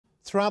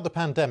Throughout the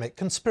pandemic,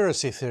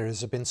 conspiracy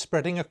theories have been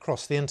spreading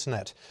across the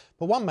internet.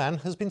 But one man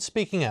has been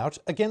speaking out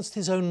against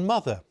his own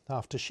mother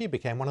after she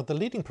became one of the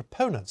leading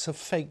proponents of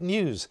fake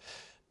news.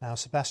 Now,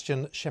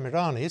 Sebastian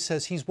Shamirani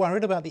says he's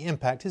worried about the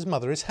impact his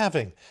mother is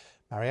having.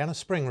 Mariana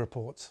Spring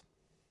reports.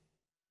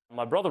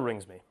 My brother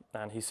rings me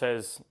and he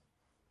says,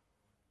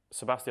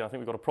 Sebastian, I think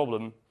we've got a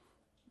problem.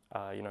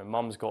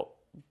 Mum's got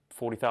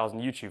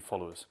 40,000 YouTube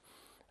followers.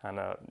 And,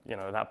 at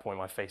that point,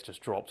 my face just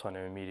dropped. I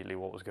knew immediately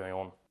what was going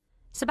on.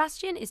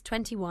 Sebastian is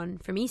 21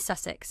 from East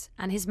Sussex,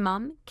 and his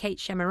mum, Kate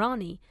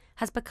Shemirani,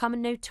 has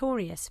become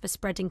notorious for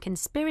spreading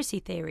conspiracy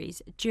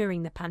theories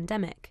during the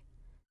pandemic.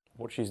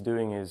 What she's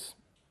doing is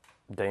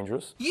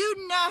dangerous.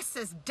 You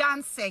nurses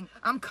dancing,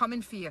 I'm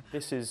coming for you.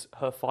 This is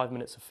her 5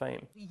 minutes of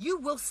fame. You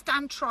will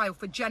stand trial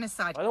for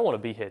genocide. I don't want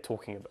to be here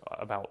talking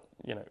about,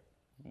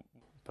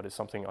 but it's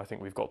something I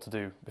think we've got to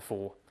do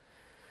before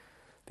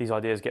these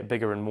ideas get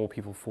bigger and more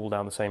people fall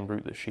down the same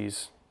route that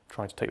she's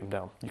trying to take them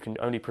down. You can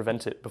only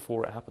prevent it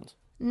before it happens.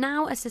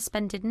 Now a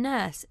suspended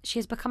nurse, she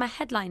has become a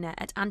headliner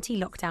at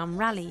anti-lockdown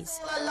rallies.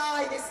 All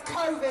alive, it's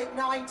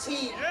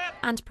COVID-19.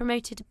 And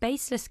promoted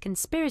baseless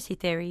conspiracy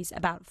theories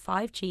about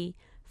 5G,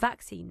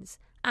 vaccines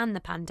and the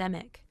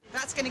pandemic.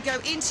 That's going to go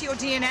into your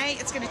DNA,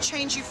 it's going to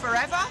change you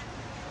forever,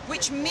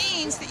 which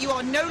means that you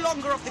are no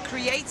longer of the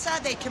creator,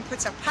 they can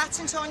put a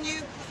patent on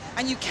you,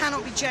 and you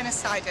cannot be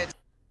genocided.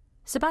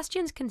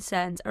 Sebastian's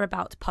concerns are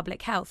about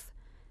public health.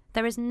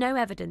 There is no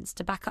evidence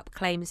to back up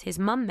claims his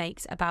mum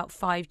makes about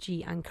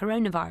 5G and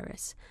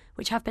coronavirus,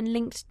 which have been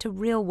linked to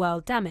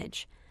real-world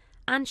damage,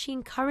 and she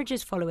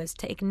encourages followers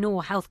to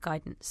ignore health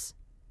guidance.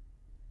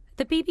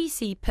 The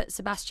BBC put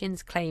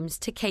Sebastian's claims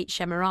to Kate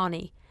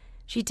Shemirani.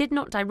 She did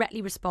not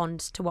directly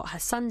respond to what her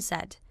son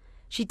said.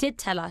 She did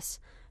tell us,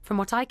 from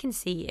what I can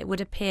see, it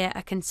would appear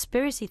a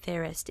conspiracy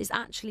theorist is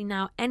actually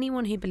now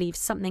anyone who believes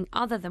something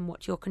other than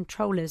what your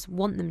controllers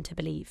want them to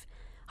believe.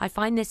 I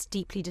find this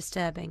deeply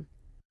disturbing.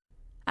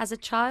 As a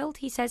child,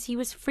 he says he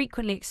was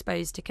frequently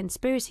exposed to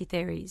conspiracy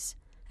theories.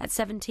 At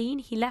 17,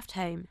 he left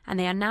home, and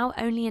they are now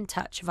only in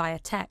touch via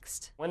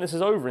text. When this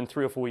is over in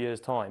 3 or 4 years'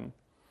 time,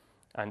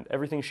 and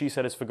everything she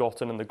said is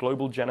forgotten and the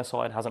global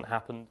genocide hasn't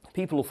happened,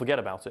 people will forget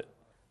about it.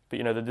 But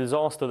the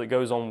disaster that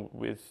goes on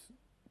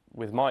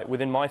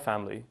within my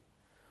family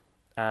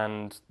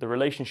and the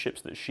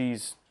relationships that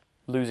she's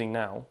losing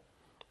now,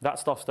 that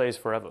stuff stays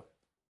forever.